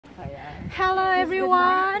Hello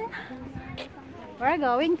everyone! We're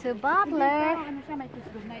going to Butler.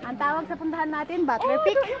 Ang tawag sa puntahan natin, Butler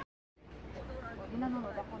Peak.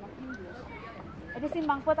 Nanonood ako ng English. Edi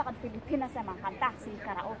simbang po takad Pilipinas sa mga kanta, si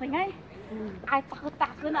karaoke ngay. Ay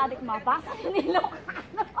takot-takot na adik mabasa yung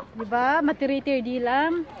Ilocano. Diba? Matiritir di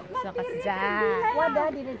lang. So, kasya.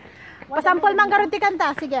 Pasampol Pasampol mang garuti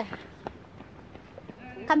kanta. Sige.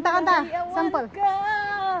 Kanta-kanta. Sampol.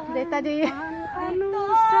 Dito di.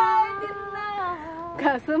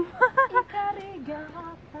 Kasum.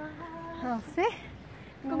 Oh, see?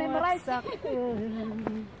 Memorize.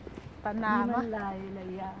 Panama.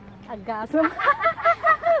 Agasum.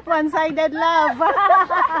 One-sided love.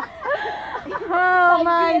 Oh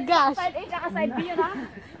my gosh. Side A at side B yun ha?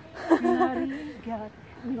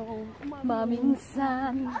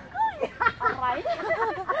 Maminsan. Aray.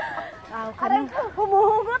 Aray,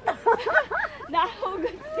 humuhugot.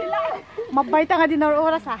 Nahugot sila. Mabayta nga din ang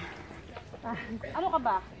oras ha. Ano ka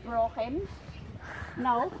ba? Broken?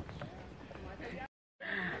 No?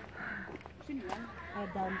 I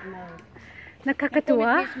don't know.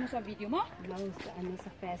 Nakakatuwa. Comment mo sa video mo?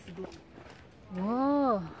 Sa Facebook.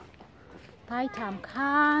 Wow. Taitam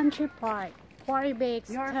Country Park. Quarry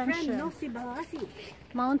Your friend Extension. knows si Balasi.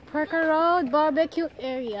 Mount Parker Road Barbecue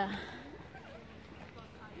Area.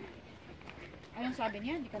 Ayun sabi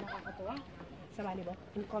niya, hindi ka nakakatuwa. Sa bali ba?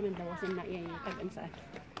 Yung comment daw kasi na yung tag-an saan.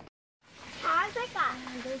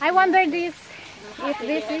 I wonder this if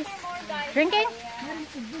this is drinking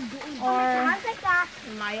or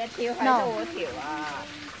no.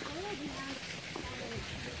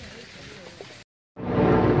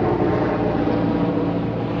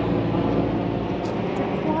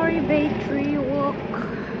 Quarry Bay Tree Walk.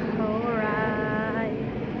 Alright.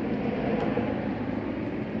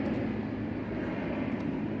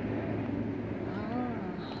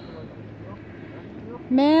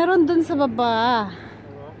 Meron dun sa baba.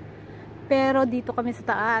 Pero dito kami sa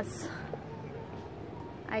taas.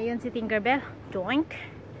 Ayun si Tinkerbell. Joink.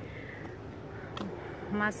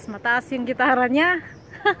 Mas mataas yung gitara niya.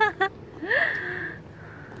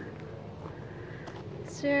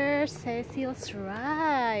 Sir Cecil's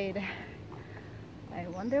Ride. I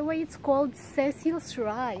wonder why it's called Cecil's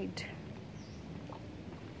Ride.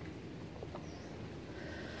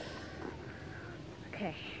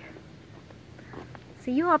 Okay.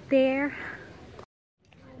 See you up there.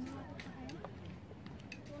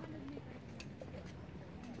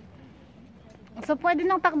 So, pwede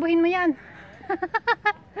nang takbuhin mo yan.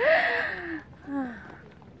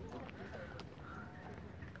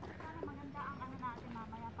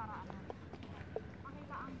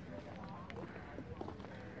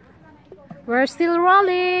 We're still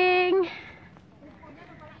rolling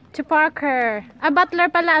to Parker. Butler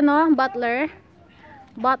pala, ano? Butler.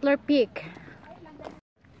 Butler Peak.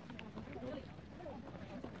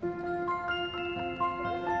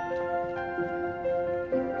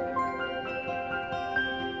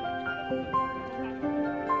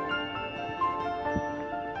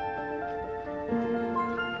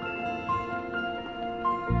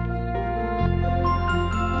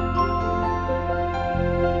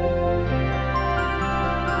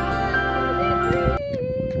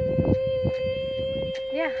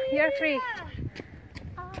 Yeah, you're free.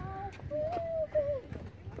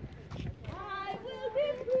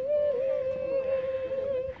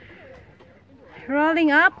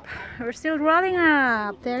 Rolling up. We're still rolling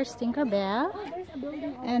up. There's Tinkerbell.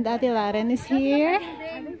 And Ate Laren is here.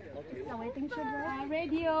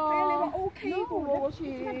 Radio. Okay.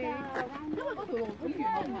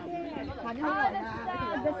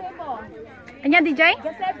 Anya, DJ?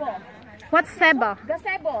 Gazebo. What's Seba?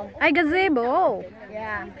 Gazebo. Ay, gazebo.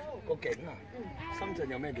 Yeah. 個景啊！深圳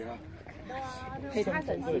有咩景啊？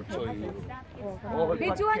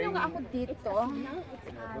 Videoan nyo nga ako dito.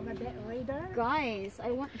 Guys,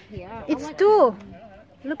 I want here. It's two.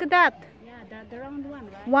 Look at that. Yeah, the round one,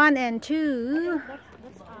 right? 1 and 2.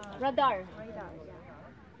 Radar.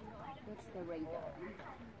 That's the radar.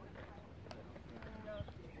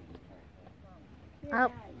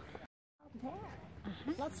 Up.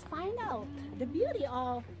 Let's find out the beauty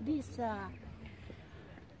of this.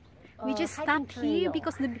 We just hiking stopped here trail.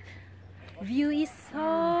 because the view is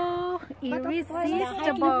so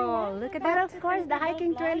irresistible. Look at But that. of course, the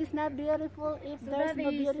hiking trail is not beautiful if there's no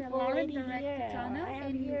beautiful lady here. I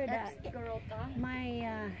have heard that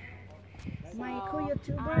my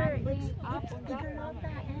co-YouTuber is up Garota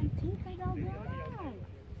and Tinkerbell.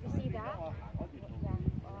 You see that? Yeah.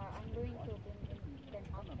 I'm going to them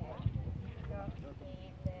up there.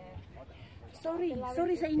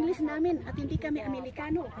 Sorry sa English namin at hindi kami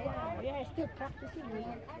Amerikano. We are still practicing.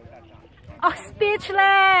 Oh,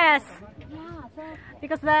 speechless!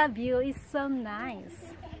 Because the view is so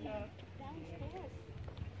nice.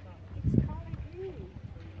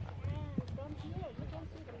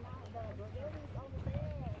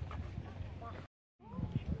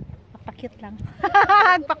 Pakpakyut lang.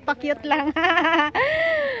 Pakpakyut lang.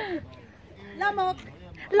 Lamok!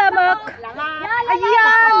 Lamok!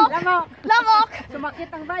 Ayan! Lamok! Lamok! Sumakit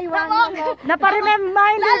ang baywan. Lamok!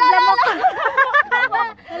 Naparememinded lamok.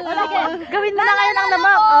 Gawin mo na ngayon ang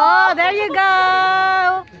lamok. Oh, there you go.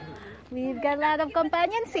 We've got a lot of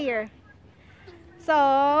companions here. So,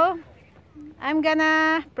 I'm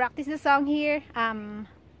gonna practice the song here.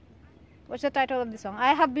 What's the title of the song?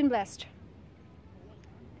 I have been blessed.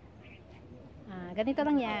 Ganito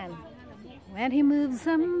lang yan. When he moves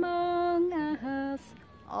among us,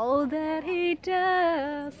 all that he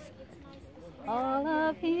does, all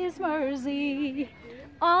of his mercy,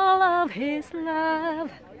 all of his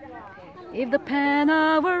love. If the pen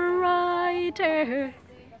of a writer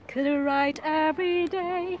could write every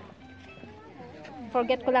day.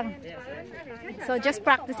 Forget ko lang. So just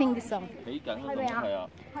practicing this song.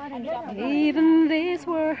 Even this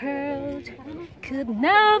world could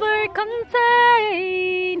never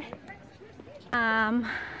contain.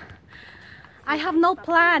 I have no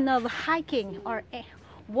plan of hiking or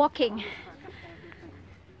walking.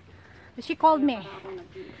 She called me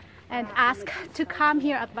and asked to come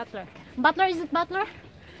here at Butler. Butler, is it Butler?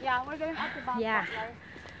 Yeah, we're going up to Butler. Yeah.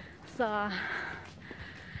 So,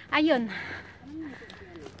 ayun.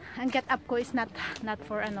 Ang get up ko is not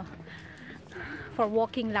for for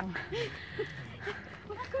walking lang.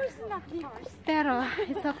 Of course not yours. Pero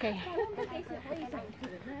it's okay.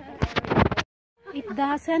 It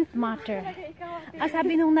doesn't matter.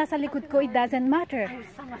 Sabi nung nasa likod ko, it doesn't matter.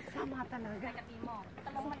 Sama-sama talaga.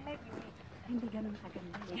 Hindi ganun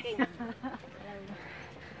kaganda.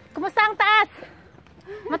 Kumusta ang taas?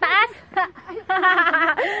 Mataas?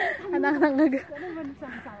 Ano nang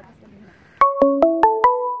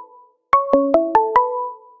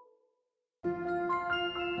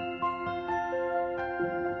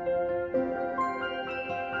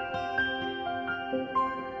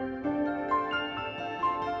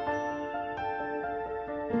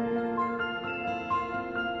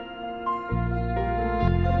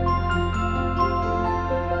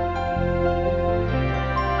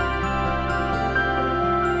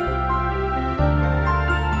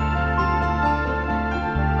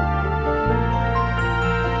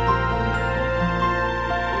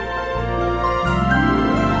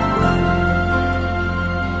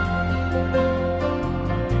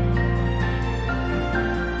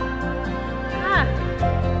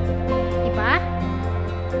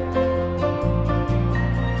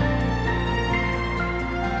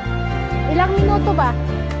ilang minuto ba?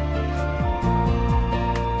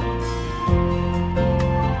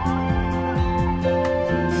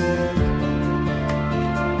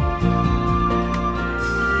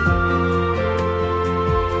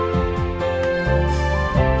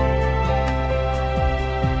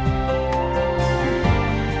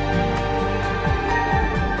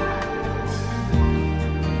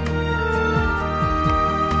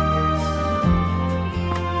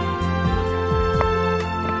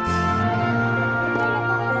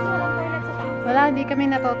 Wala, hindi kami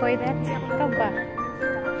natotoilet. Ikaw ba?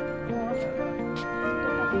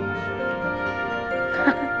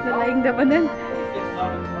 Nalaing dabanan.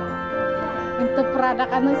 Into Prada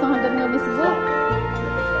ka nun sa hanggang nga mismo.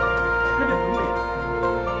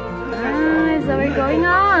 So we're going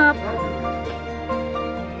up.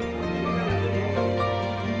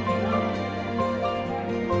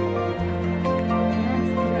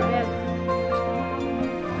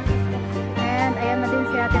 And ayan na din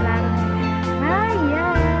si Ate Lara.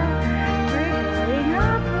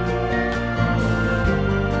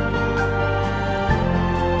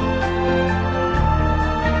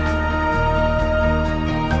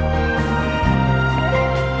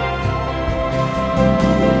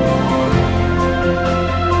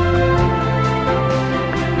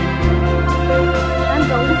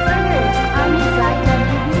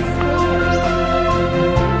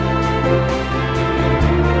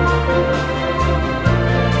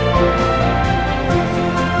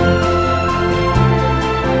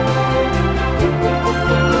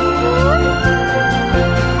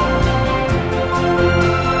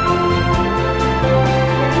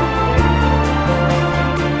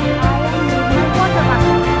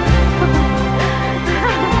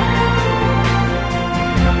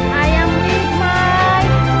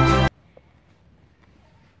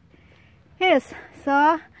 Yes,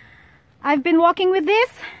 so I've been walking with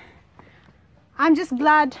this. I'm just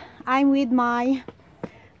glad I'm with my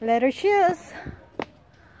Leather shoes.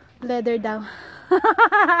 Leather daw.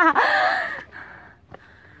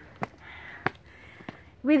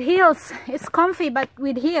 With heels. It's comfy but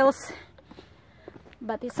with heels.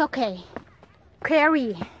 But it's okay.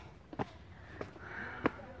 Carry.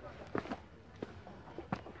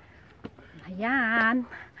 Ayan.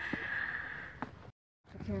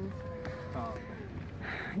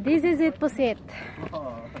 This is it, pusit.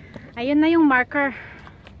 Ayun na yung marker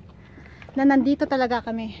na nandito talaga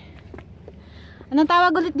kami. Anong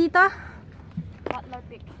tawag ulit dito? Butler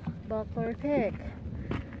Peak. Butler Peak.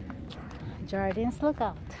 Jordan's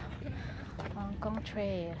Lookout. Hong Kong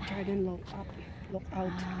Trail. Jordan Lookout.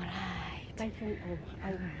 Alright. Typhoon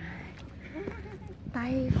Ow.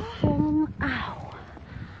 Typhoon Ow.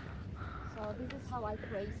 So this is how I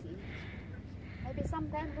crazy. Maybe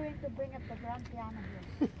sometime we're going to bring up the grand piano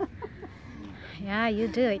here. Yeah, you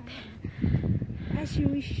do it. As you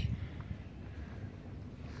wish.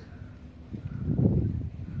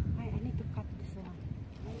 I need to cut this one.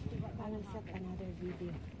 I will set another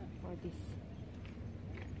video for this.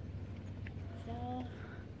 So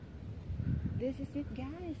this is it,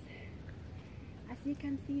 guys. As you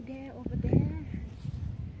can see there, over there,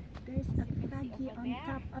 there's a faggy on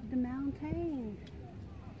top of the mountain.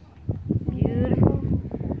 Beautiful.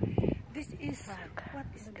 This is, what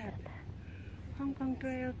is that? Hong Kong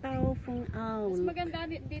Trail, Typhoon Ow. Mas maganda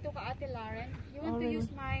dito ka, Ate Lauren. You want to use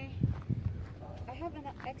my... I have an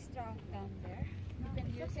extra down there. You can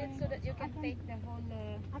use it so that you can take the whole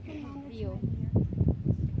view.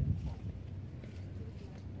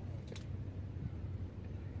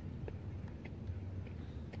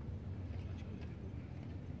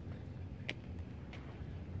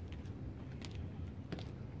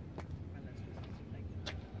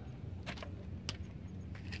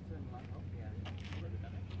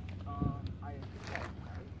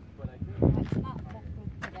 It's not that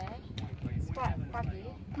good today. It's quite foggy.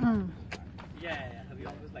 Yeah. We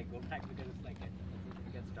always like go back because it's like it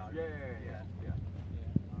gets dark. Yeah.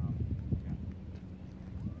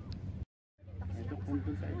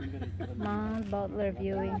 Mount Butler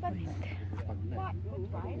viewing point.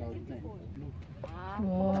 Wow.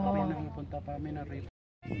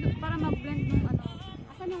 Para mag-blend ng ano.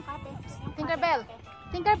 Asan yung kate? Tinkerbell!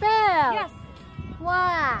 Tinkerbell! Yes!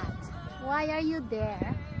 What? Why are you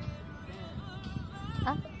there?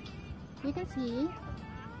 Ah, you can see.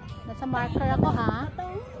 Nasa marker ako, ha?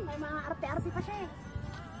 May mga arte-arte pa siya eh.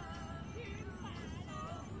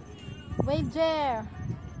 Wave there.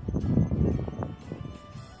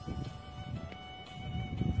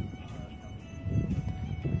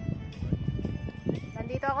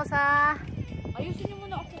 Nandito ako sa Ayusin niyo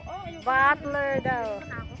muna ako. Butler daw.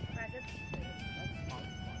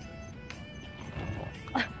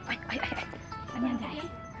 Ay. Ano yan, guys?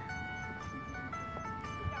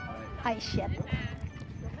 Ay, shit.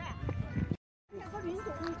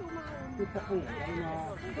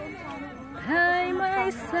 By my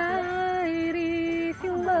side if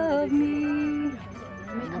you love me.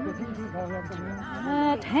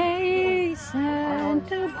 Not hasten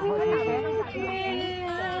to bring me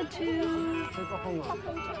to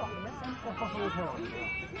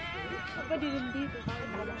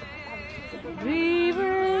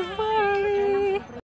river falling.